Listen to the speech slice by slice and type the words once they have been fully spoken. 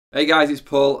Hey guys, it's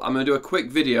Paul. I'm going to do a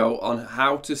quick video on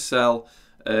how to sell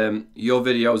your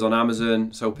videos on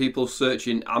Amazon. So people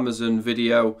searching Amazon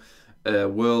video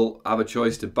will have a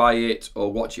choice to buy it or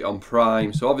watch it on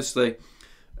Prime. So obviously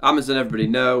Amazon, everybody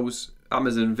knows,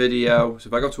 Amazon video. So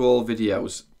if I go to all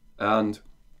videos, and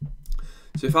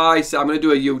so if I'm going to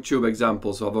do a YouTube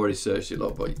example, so I've already searched it,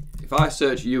 look, but if I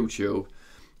search YouTube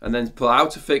and then put how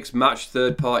to fix match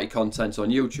third-party content on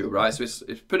YouTube, right? So it's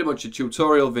pretty much a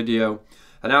tutorial video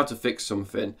and how to fix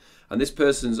something, and this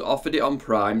person's offered it on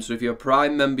Prime. So if you're a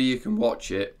Prime member, you can watch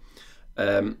it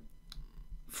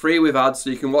free with ads,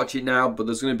 so you can watch it now, but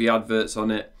there's going to be adverts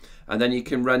on it, and then you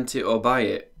can rent it or buy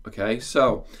it. Okay,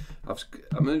 so I'm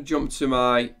going to jump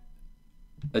to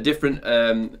a different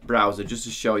browser just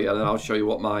to show you, and then I'll show you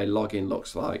what my login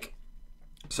looks like.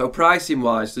 So pricing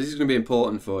wise, this is going to be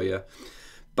important for you.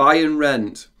 Buy and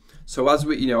rent. So as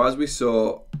we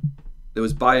saw, there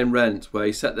was buy and rent, where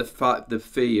you set the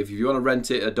fee. If you want to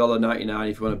rent it, $1.99.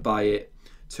 If you want to buy it,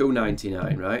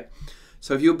 $2.99, right?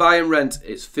 So if you buy and rent,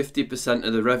 it's 50%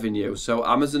 of the revenue. So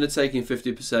Amazon are taking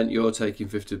 50%, you're taking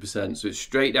 50%. So it's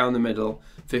straight down the middle,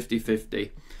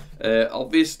 50-50.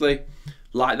 Obviously,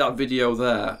 like that video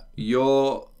there,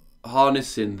 you're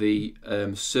harnessing the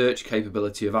search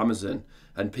capability of Amazon,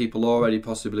 and people already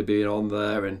possibly being on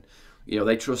there, and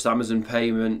they trust Amazon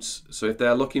payments. So if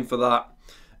they're looking for that,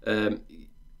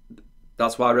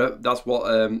 that's what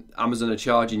Amazon are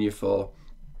charging you for.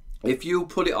 If you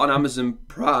put it on Amazon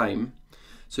Prime,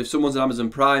 so if someone's an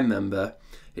Amazon Prime member,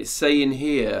 it's saying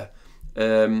here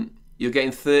you're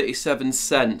getting 37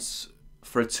 cents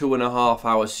for a 2.5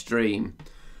 hour stream.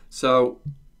 So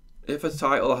if a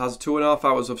title has 2.5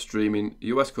 hours of streaming,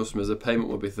 US customers, the payment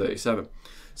would be 37.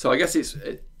 So I guess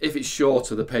if it's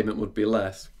shorter, the payment would be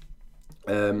less.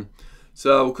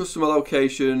 So customer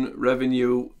location,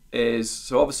 revenue is,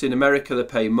 so obviously in America they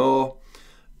pay more,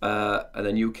 and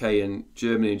then UK and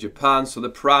Germany and Japan. So the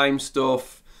Prime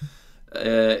stuff,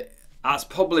 that's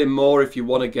probably more if you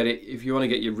want to get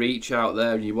your reach out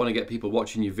there and you want to get people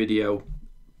watching your video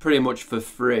pretty much for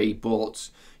free,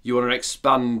 but you want to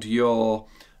expand your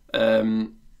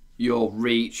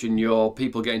reach and your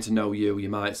people getting to know you. You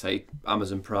might say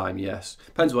Amazon Prime, yes,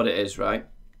 depends what it is, right?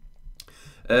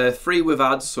 Free with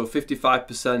ads, so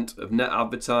 55% of net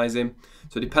advertising.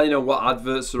 So depending on what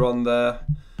adverts are on there,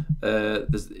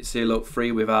 see, look,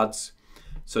 free with ads.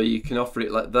 So you can offer it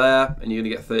like there, and you're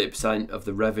going to get 30% of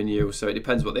the revenue. So it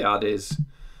depends what the ad is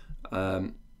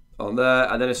on there.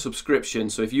 And then a subscription.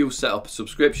 So if you set up a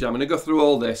subscription, I'm going to go through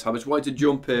all this. I just wanted to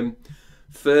jump in.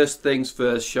 First things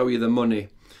first, show you the money.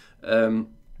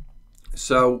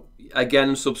 So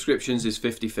again, subscriptions is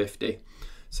 50-50.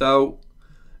 So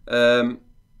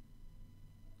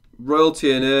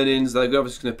royalty and earnings, they're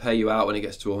obviously going to pay you out when it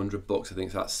gets to $100. I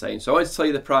think that's saying. So I want to tell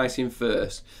you the pricing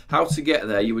first. How to get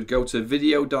there: you would go to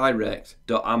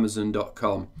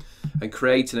videodirect.amazon.com and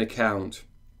create an account.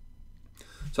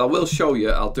 So I will show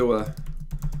you. I'll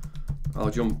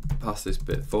jump past this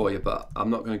bit for you, but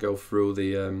I'm not going to go through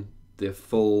the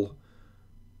full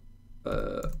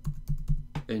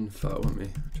info. Let me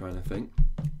trying to think.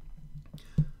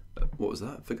 What was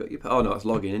that? Forgot your. Oh no, it's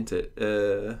logging into it.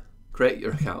 Create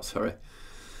your account, sorry.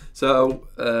 So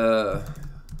I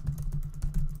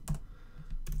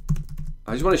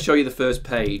just want to show you the first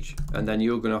page, and then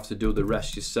you're going to have to do the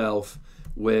rest yourself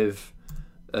with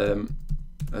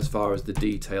as far as the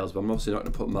details, but I'm obviously not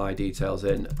going to put my details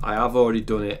in. I have already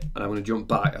done it, and I'm going to jump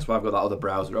back. That's why I've got that other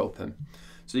browser open.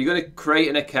 So you're going to create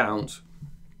an account,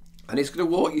 and it's going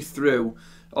to walk you through,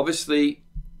 obviously,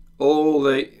 all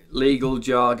the legal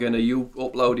jargon. Are you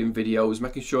uploading videos,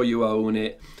 making sure you own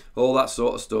it, all that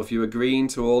sort of stuff. You're agreeing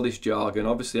to all this jargon.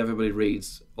 Obviously everybody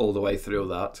reads all the way through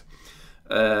that.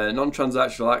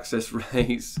 Non-transactional access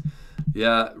rates,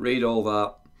 yeah, read all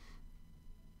that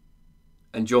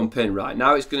and jump in. Right,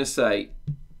 now it's going to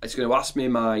ask me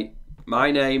my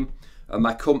name and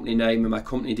my company name and my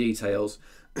company details.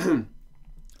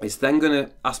 It's then going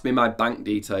to ask me my bank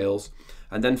details,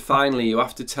 and then finally you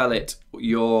have to tell it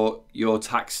your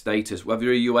tax status, whether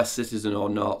you're a US citizen or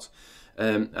not,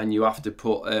 and you have to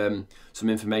put some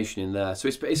information in there. So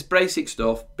it's basic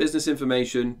stuff: business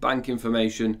information, bank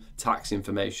information, tax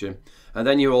information, and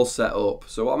then you're all set up.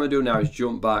 So what I'm going to do now is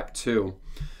jump back to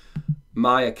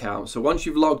my account. So once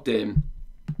you've logged in,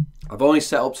 I've only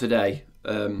set up today,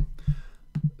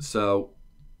 so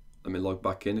let me log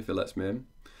back in if it lets me in.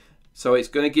 So it's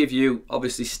going to give you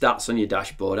obviously stats on your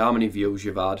dashboard, how many views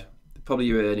you've had, probably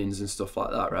your earnings and stuff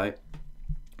like that, right?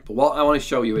 But what I want to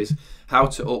show you is how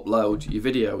to upload your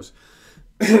videos.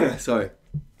 Sorry.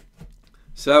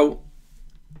 So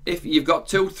if you've got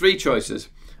three choices.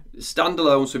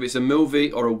 standalone, so if it's a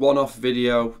movie or a one-off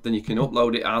video, then you can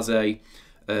upload it as a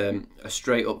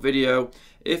straight up video.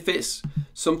 If it's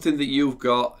something that you've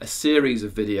got a series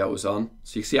of videos on,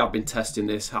 so you see I've been testing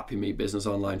this Happy Me Business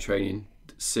Online Training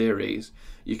series,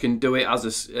 you can do it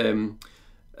as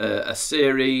a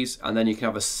series, and then you can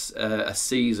have a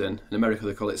season. In America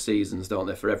they call it seasons, don't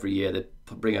they? For every year they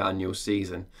bring out a new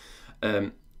season.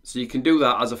 So you can do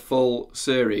that as a full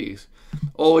series,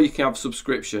 or you can have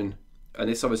subscription, and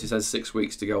this obviously says 6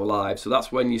 weeks to go live. So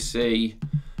that's when you see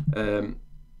there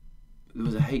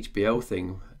was a HBO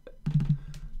thing,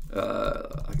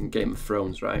 I think Game of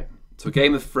Thrones, right? So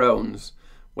Game of Thrones,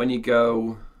 when you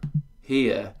go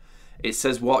here, it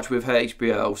says watch with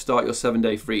HBO, start your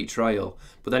 7-day free trial,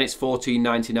 but then it's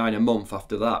 $14.99 a month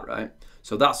after that, right?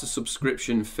 So that's a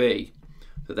subscription fee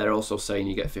that they're also saying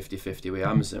you get 50-50 with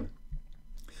Amazon.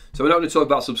 So we're not going to talk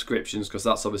about subscriptions because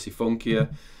that's obviously funkier.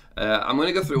 I'm going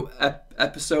to go through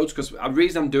episodes, because the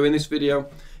reason I'm doing this video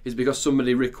is because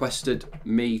somebody requested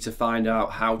me to find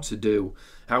out how to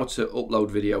upload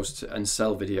videos and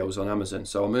sell videos on Amazon.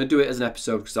 So I'm going to do it as an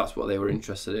episode because that's what they were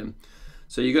interested in.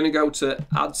 So you're going to go to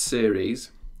add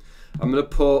series. I'm going to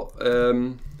put,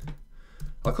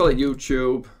 I'll call it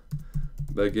YouTube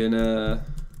beginner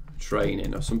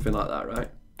training or something like that, right?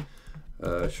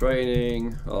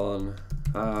 Training on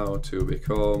how to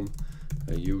become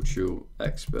a YouTube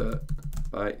expert,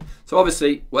 right? So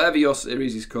obviously, whatever your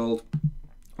series is called,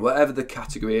 whatever the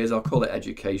category is, I'll call it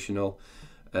educational.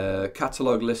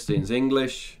 Catalogue listings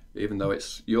English, even though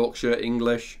it's Yorkshire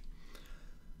English.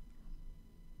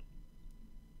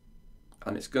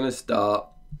 And it's going to start.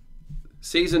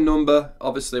 Season number,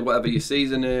 obviously whatever your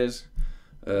season is.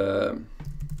 How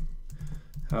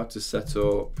to set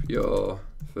up your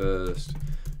first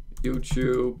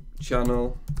YouTube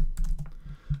channel.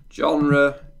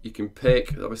 Genre, you can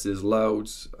pick, obviously there's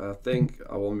loads. I think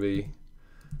I want to be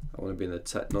in the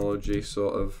technology,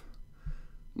 sort of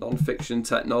non-fiction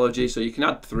technology, so you can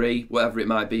add 3, whatever it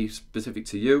might be specific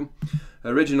to you.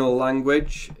 Original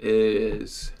language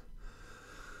is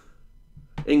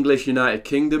English United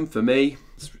Kingdom for me.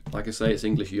 Like I say, it's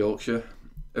English Yorkshire.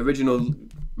 Original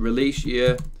release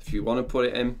year, if you want to put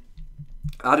it in.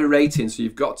 Add a rating, so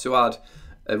you've got to add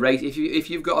a rate. If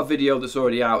you've got a video that's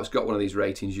already out, it's got one of these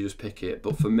ratings, you just pick it.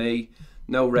 But for me,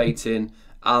 no rating,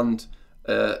 and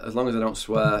as long as I don't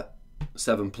swear,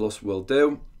 7+ will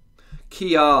do.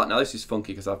 Key art. Now this is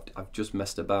funky because I've just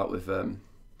messed about with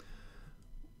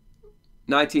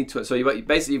 1920. So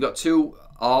you've got 2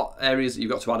 art areas that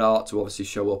you've got to add art to obviously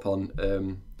show up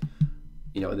on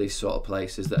these sort of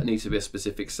places that need to be a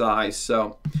specific size.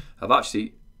 So I've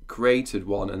actually created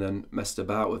one and then messed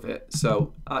about with it.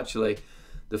 So actually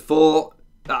the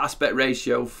aspect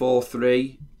ratio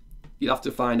 4:3, you'll have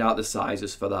to find out the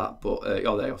sizes for that, but there you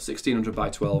go, 1600 by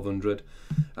 1200,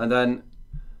 and then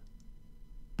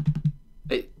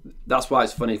that's why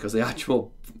it's funny, because the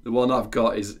one I've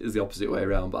got is the opposite way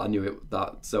around, but I knew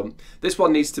that. So this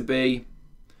one needs to be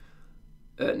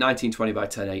 1920 by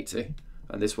 1080,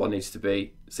 and this one needs to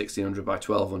be 1600 by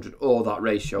 1200, or that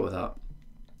ratio of that.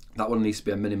 That one needs to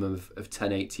be a minimum of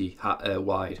 1080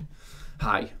 wide,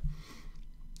 high.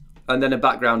 And then a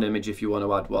background image if you want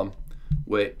to add one,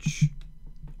 which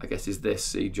I guess is this,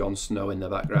 see Jon Snow in the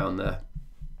background there,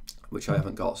 which I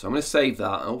haven't got. So I'm going to save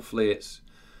that, and hopefully it's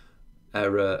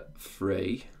error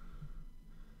free.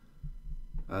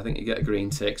 I think you get a green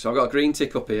tick. So I've got a green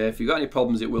tick up here. If you've got any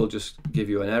problems, it will just give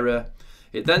you an error.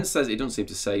 It then says it doesn't seem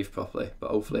to save properly,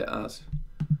 but hopefully it has.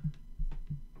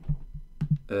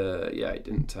 Yeah, it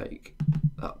didn't take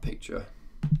that picture.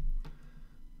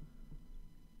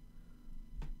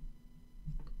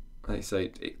 Like I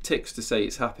say, it ticks to say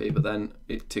it's happy, but then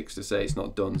it ticks to say it's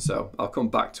not done. So I'll come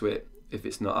back to it if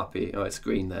it's not happy. Oh, it's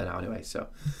green there now anyway. So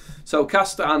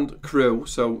cast and crew.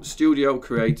 So studio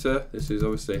creator. This is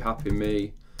obviously Happy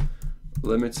Me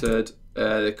Limited.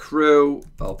 The crew,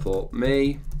 I'll put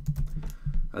me.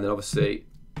 And then obviously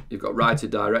you've got writer,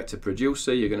 director,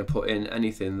 producer. You're going to put in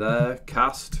anything there.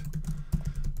 Cast.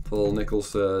 Paul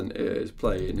Nicholson is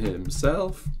playing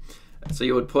himself. So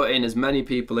you would put in as many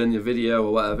people in your video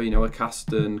or whatever, a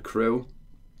cast and crew.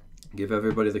 Give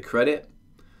everybody the credit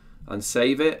and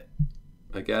save it.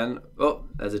 Again, oh,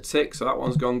 there's a tick, so that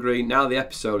one's gone green. Now the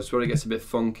episode is where it gets a bit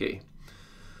funky.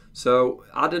 So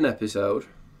add an episode.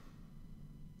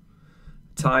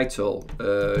 Title,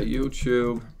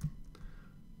 YouTube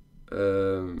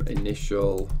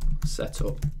initial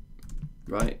setup,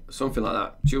 right? Something like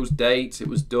that. Choose date, it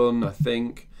was done, I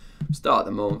think. Start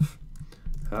the month.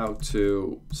 How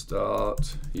to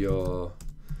start your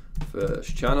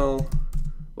first channel.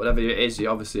 Whatever it is,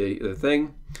 obviously the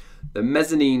thing. The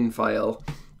mezzanine file,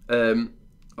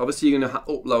 obviously you're going to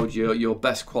upload your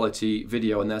best quality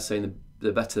video, and they're saying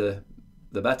the better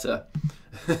the better.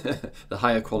 The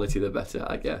higher quality the better,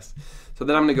 I guess. So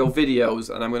then I'm going to go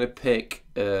videos, and I'm going to pick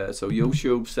so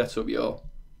YouTube, set up your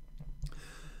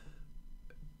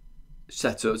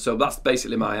setup. So that's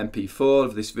basically my MP4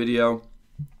 of this video.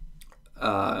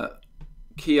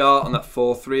 Key art on that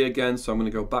 4:3 again, so I'm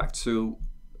going to go back to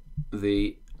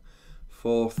the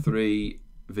 4:3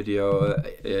 video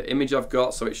image I've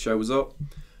got, so it shows up.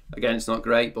 Again, it's not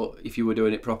great, but if you were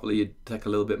doing it properly, you'd take a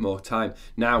little bit more time.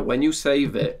 Now, when you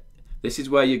save it, this is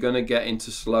where you're going to get into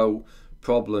slow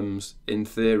problems in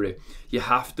theory. You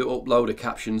have to upload a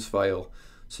captions file.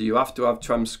 So you have to have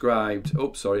transcribed.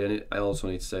 Oh, sorry, I also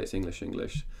need to say it's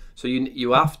English. So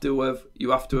you have to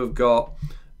have got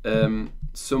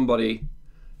somebody.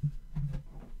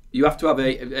 You have to have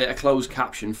a closed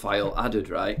caption file added,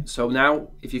 right? So now,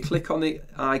 if you click on the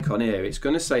icon here, it's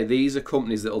going to say these are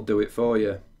companies that'll do it for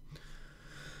you.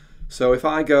 So if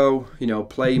I go,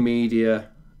 Play Media,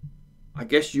 I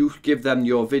guess you give them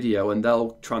your video and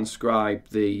they'll transcribe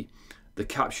the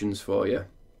captions for you.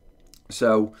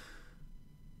 So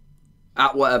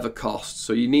at whatever cost.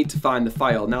 So you need to find the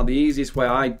file. Now the easiest way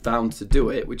I found to do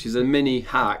it, which is a mini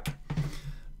hack.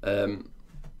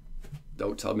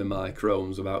 Don't tell me my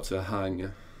Chrome's about to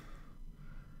hang.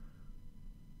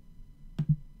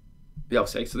 Yeah,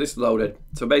 okay, so this is loaded.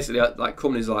 So basically, like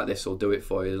companies like this will do it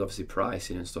for you. There's obviously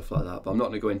pricing and stuff like that, but I'm not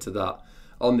going to go into that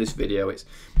on this video. It's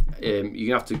you're going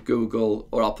to have to Google,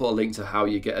 or I'll put a link to how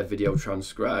you get a video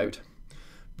transcribed.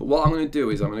 But what I'm going to do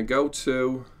is I'm going to go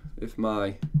to, if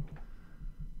my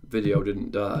video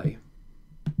didn't die,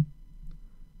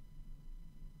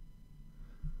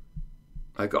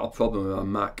 I got a problem with my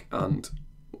Mac and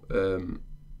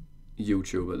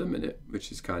YouTube at the minute,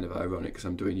 which is kind of ironic because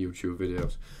I'm doing YouTube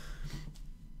videos.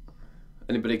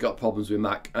 Anybody got problems with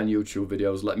Mac and YouTube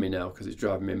videos, let me know, because it's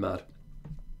driving me mad.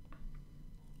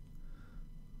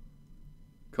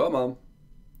 Come on.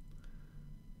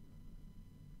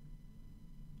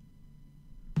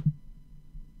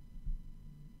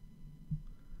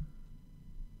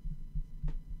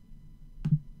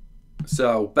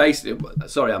 So basically,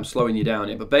 sorry, I'm slowing you down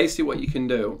here, but basically what you can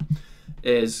do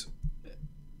is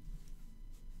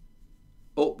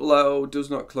upload, does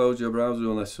not close your browser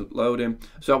unless uploading.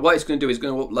 So what it's going to do is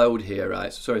going to upload here,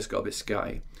 right? So sorry, it's got a bit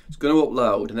scatty. It's going to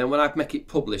upload, and then when I make it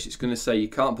publish, it's going to say you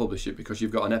can't publish it because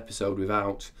you've got an episode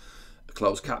without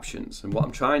closed captions. And what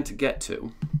I'm trying to get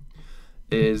to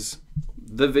is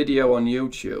the video on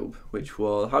YouTube, which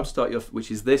will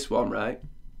which is this one, right?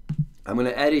 I'm going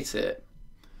to edit it,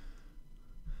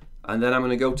 and then I'm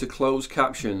going to go to closed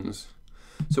captions.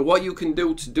 So what you can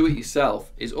do to do it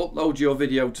yourself is upload your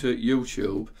video to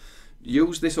YouTube,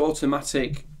 use this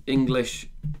automatic English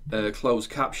closed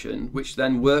caption, which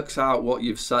then works out what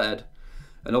you've said.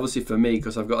 And obviously for me,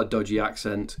 because I've got a dodgy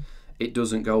accent, it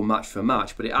doesn't go match for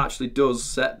match, but it actually does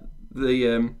set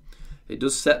the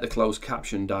closed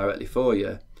caption directly for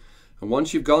you. And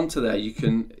once you've gone to there, you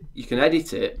can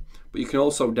edit it, but you can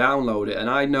also download it. And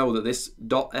I know that this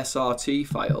 .srt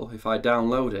file, if I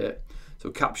download it, so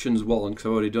captions 1, because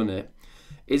I've already done it,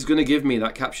 is going to give me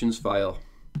that captions file.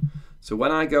 So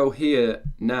when I go here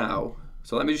now,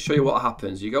 so let me just show you what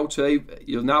happens.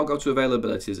 You'll now go to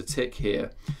availability, there's a tick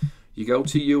here. You go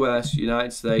to US,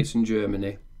 United States and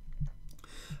Germany.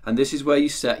 And this is where you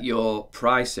set your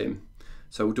pricing.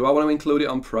 So do I want to include it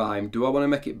on Prime? Do I want to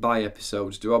make it by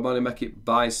episodes? Do I want to make it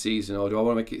by season? Or do I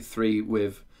want to make it 3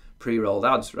 with pre-rolled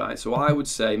ads, right? So I would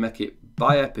say make it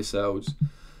by episodes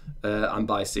and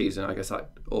by season. I guess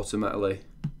that automatically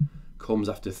comes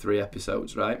after 3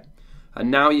 episodes, right?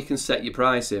 And now you can set your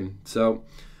pricing. So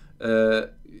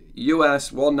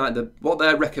US what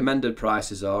their recommended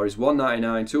prices are is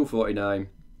 $1.99, $2.49,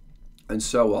 and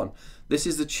so on. This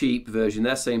is the cheap version.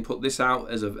 They're saying put this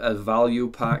out as a value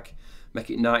pack,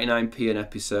 make it 99p an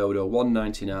episode or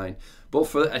 $1.99.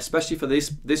 But especially for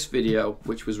this video,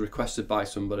 which was requested by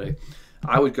somebody,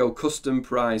 I would go custom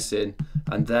pricing,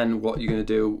 and then what you're going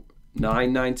to do,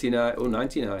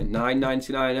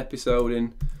 $9.99 episode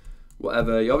in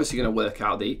whatever. You're obviously going to work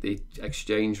out the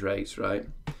exchange rates, right?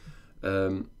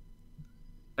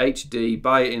 HD,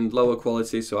 buy it in lower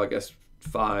quality, so I guess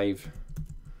 5.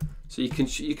 So you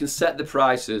can set the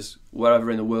prices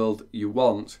wherever in the world you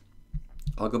want.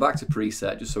 I'll go back to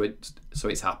preset just so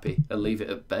it's happy and leave it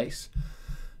at base,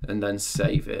 and then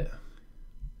save it.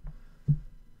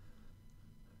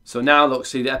 So now look,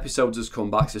 see the episodes has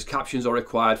come back. It says captions are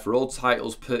required for all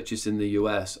titles purchased in the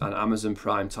US and Amazon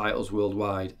Prime titles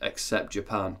worldwide except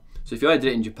Japan. So if you only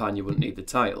did it in Japan, you wouldn't need the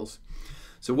titles.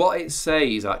 So what it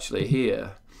says actually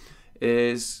here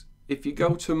is if you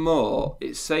go to more,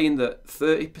 it's saying that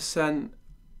 30%,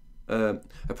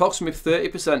 approximately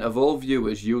 30% of all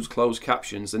viewers use closed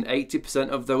captions, and 80%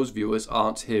 of those viewers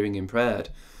aren't hearing impaired.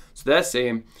 So they're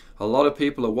saying a lot of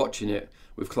people are watching it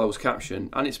with closed caption,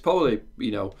 and it's probably,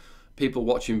 you know, people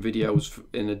watching videos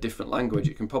in a different language.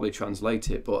 You can probably translate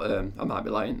it, but I might be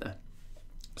lying there.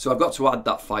 So I've got to add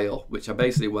that file, which I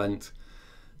basically went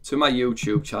to my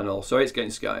YouTube channel. So it's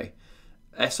getting scary.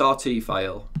 SRT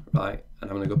file, right? And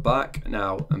I'm going to go back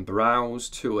now and browse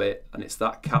to it, and it's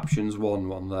that captions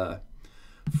one there.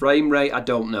 Frame rate, I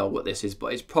don't know what this is,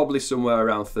 but it's probably somewhere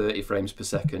around 30 frames per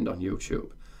second on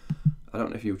YouTube. I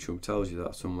don't know if YouTube tells you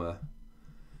that somewhere.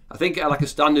 I think like a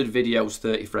standard video is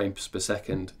 30 frames per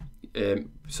second,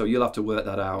 so you'll have to work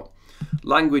that out.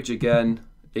 Language again,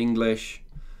 English,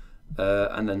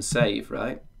 and then save,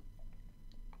 right?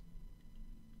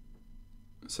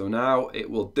 So now it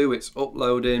will do its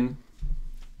uploading.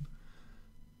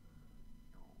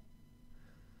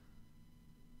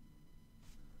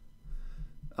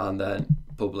 And then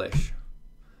publish.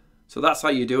 So that's how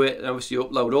you do it. And obviously you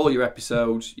upload all your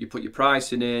episodes, you put your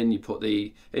pricing in, you put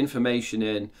the information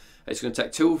in. It's going to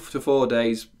take 2 to 4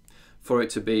 days for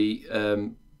it to be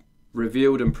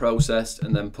reviewed and processed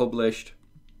and then published.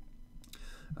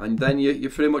 And then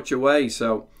you're pretty much away.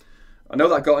 So I know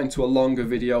that got into a longer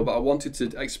video, but I wanted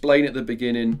to explain at the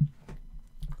beginning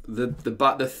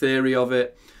the theory of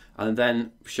it, and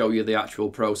then show you the actual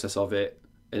process of it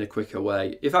in a quicker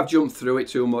way. If I've jumped through it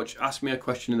too much, ask me a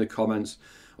question in the comments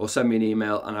or send me an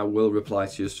email and I will reply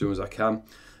to you as soon as I can.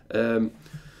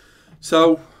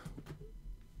 So,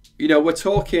 you know, we're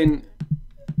talking,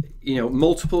 you know,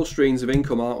 multiple streams of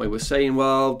income, aren't we? We're saying,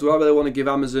 well, do I really want to give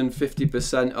Amazon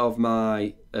 50% of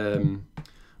my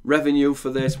revenue for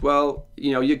this? Well,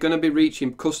 you know, you're going to be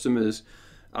reaching customers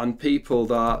and people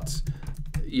that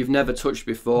you've never touched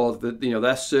before. That, you know,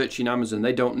 they're searching Amazon,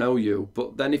 they don't know you.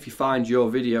 But then if you find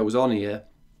your videos on here,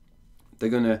 they're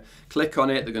going to click on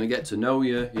it, they're going to get to know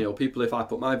you. You know, people, if I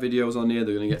put my videos on here,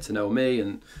 they're going to get to know me,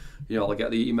 and you know, I'll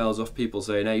get the emails off people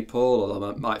saying, hey Paul,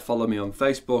 or they might follow me on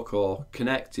Facebook or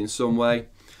connect in some way.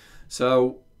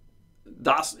 So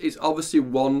it's obviously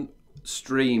one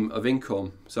stream of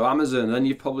income. So Amazon, then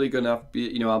you're probably going to have,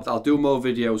 you know, I'll do more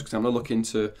videos because I'm going to look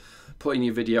into putting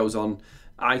your videos on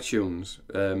iTunes,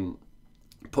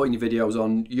 putting your videos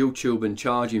on YouTube and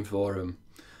charging for them,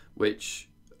 which,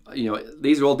 you know,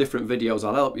 these are all different videos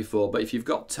I'll help you for. But if you've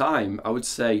got time, I would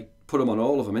say put them on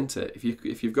all of them, isn't it?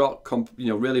 If you've got, you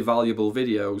know, really valuable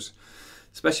videos,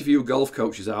 especially for you golf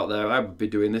coaches out there, I would be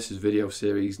doing this as video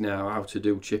series now, how to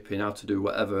do chipping, how to do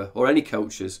whatever, or any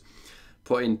coaches,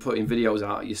 putting videos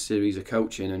out of your series of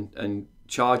coaching and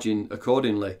charging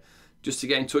accordingly, just to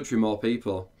get in touch with more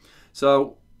people.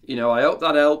 So, you know, I hope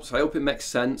that helps. I hope it makes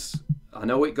sense. I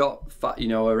know it got fat, you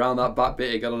know, around that back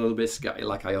bit, it got a little bit scatty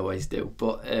like I always do.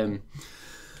 But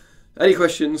any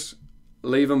questions,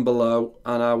 leave them below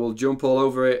and I will jump all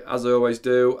over it as I always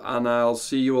do. And I'll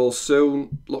see you all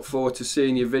soon. Look forward to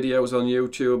seeing your videos on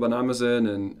YouTube and Amazon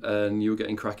and you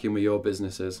getting cracking with your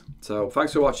businesses. So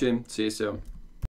thanks for watching. See you soon.